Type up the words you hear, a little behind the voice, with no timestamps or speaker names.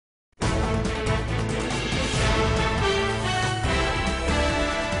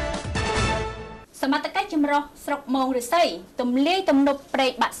សមត្ថកិច្ចចម្រុះស្រុកមងរិស័យទំលាយទំនប់ព្រែ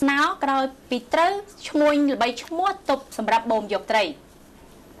កបាក់ស្នោក្រោយពីត្រូវឈ្មួញល្បីឈ្មោះទប់សម្រាប់បូមយកត្រី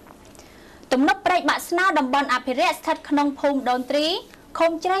ទំនប់ព្រែកបាក់ស្នោតំបន់អភិរក្សស្ថិតក្នុងភូមិដូនទ្រី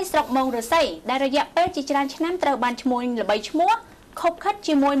ឃុំជ្រៃស្រុកមងរិស័យដែលរយៈពេលជាច្រើនឆ្នាំត្រូវបានឈ្មួញល្បីឈ្មោះខົບខិត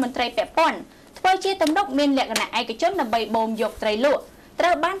ជាមួយមន្ត្រីពាក់ព័ន្ធធ្វើជាទំនប់មានលក្ខណៈឯកជនដើម្បីបូមយកត្រីលក់ត្រូ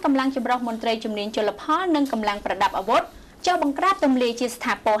វបានកម្លាំងចម្រុះមន្ត្រីជំនាញជលផលនិងកម្លាំងប្រដាប់អាវុធចុះបង្ក្រាបទម្លាយជាស្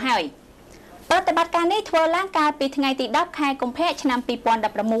ថាពរហើយប្រតិបត្តិការនេះធ្វើឡើងកាលពីថ្ងៃទី10ខែកុម្ភៈឆ្នាំ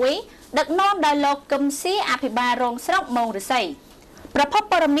2016ដឹកនាំដោយលោកកឹមស៊ីអភិបាលរងស្រុកមងរិស័យប្រភព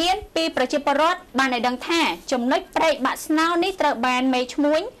ព័ត៌មានពីប្រជាពលរដ្ឋបានឲ្យដឹងថាចំណុចព្រែកបាក់ស្នោនេះត្រូវបានមេឈ្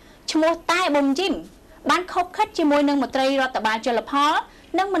មួញឈ្មោះតែប៊ុនជីមបានខົບខិតជាមួយនឹងមន្ត្រីរដ្ឋបាលជលផល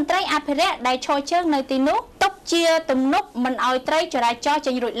និងមន្ត្រីអភិរក្សដែលឈរជើងនៅទីនោះទុកជាទំនប់មិនឲ្យត្រីចរាចរ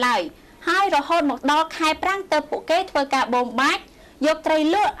ចេញរួចឡើយហើយរហូតមកដល់ខែប្រាំងទៅពួកគេធ្វើការបូមបាច់យកត្រី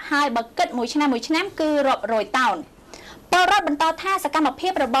លក់ហើយបើគិតមួយឆ្នាំគឺរាប់រយតោនពលរដ្ឋបន្តថាសកម្មភា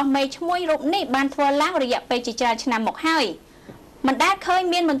ពរបស់មេឈ្មួញរូបនេះបានធ្វើឡើងរយៈពេលជាច្រើនឆ្នាំមកហើយមិនដែលឃើញ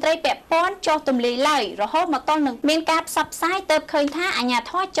មានមន្ត្រីពាក់ព័ន្ធចុះទម្លាយឡើយរហូតមកដល់នឹងមានការផ្សព្វផ្សាយទើបឃើញថាអាជ្ញា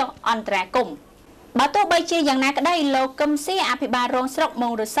ធរចុះអន្តរាគមន៍បើទោះបីជាយ៉ាងណាក្តីលោកកឹមស៊ីអភិបាលរងស្រុកម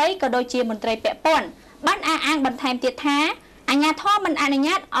ងរិស័យក៏ដូចជាមន្ត្រីពាក់ព័ន្ធបានអះអាងបន្ថែមទៀតថាអាជ្ញាធរមិនអនុញ្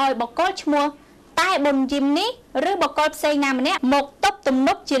ញាតឲ្យបកគលឈ្មោះតែប៊ុនជីមនេះឬបកគលផ្សេងណាម្នាក់មកទប់ទំន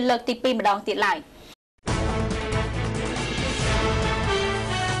ប់ជាលើកទី2ម្ដងទៀតឡើយ